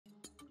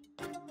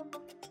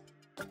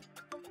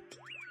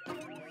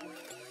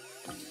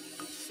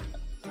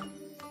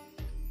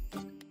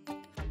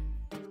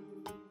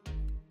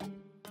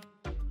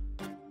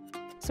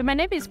So my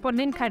name is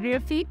Pauline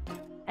Kariuki,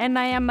 and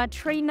I am a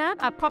trainer,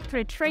 a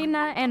corporate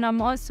trainer, and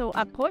I'm also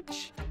a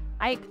coach.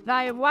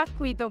 I work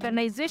with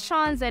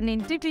organizations and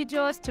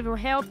individuals to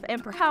help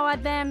empower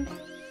them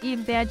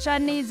in their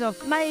journeys of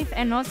life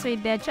and also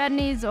in their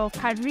journeys of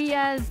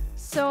careers.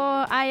 So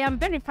I am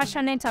very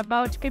passionate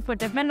about people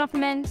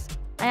development.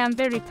 I am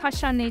very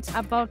passionate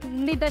about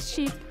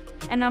leadership,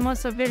 and I'm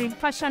also very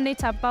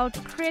passionate about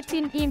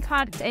creating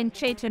impact and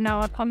change in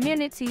our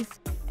communities.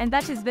 And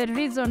that is the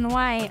reason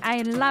why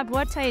I love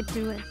what I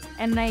do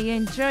and I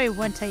enjoy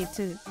what I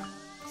do.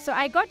 So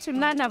I got to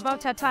learn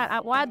about her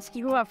awards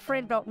through a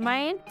friend of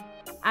mine,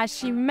 as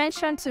she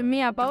mentioned to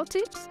me about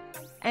it.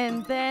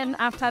 And then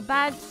after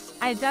that,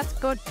 I just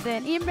got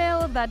the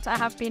email that I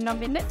have been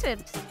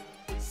nominated.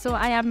 So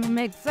I am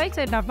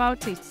excited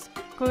about it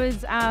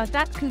because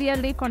that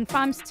clearly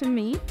confirms to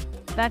me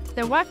that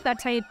the work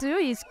that I do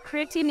is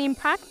creating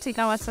impact in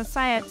our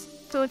society.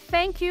 So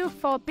thank you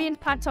for being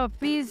part of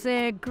this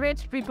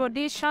great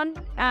revolution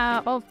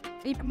of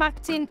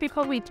impacting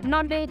people with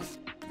knowledge.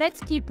 Let's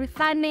keep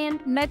learning,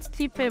 let's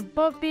keep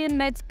evolving,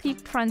 let's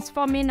keep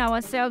transforming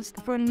ourselves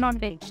through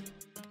knowledge.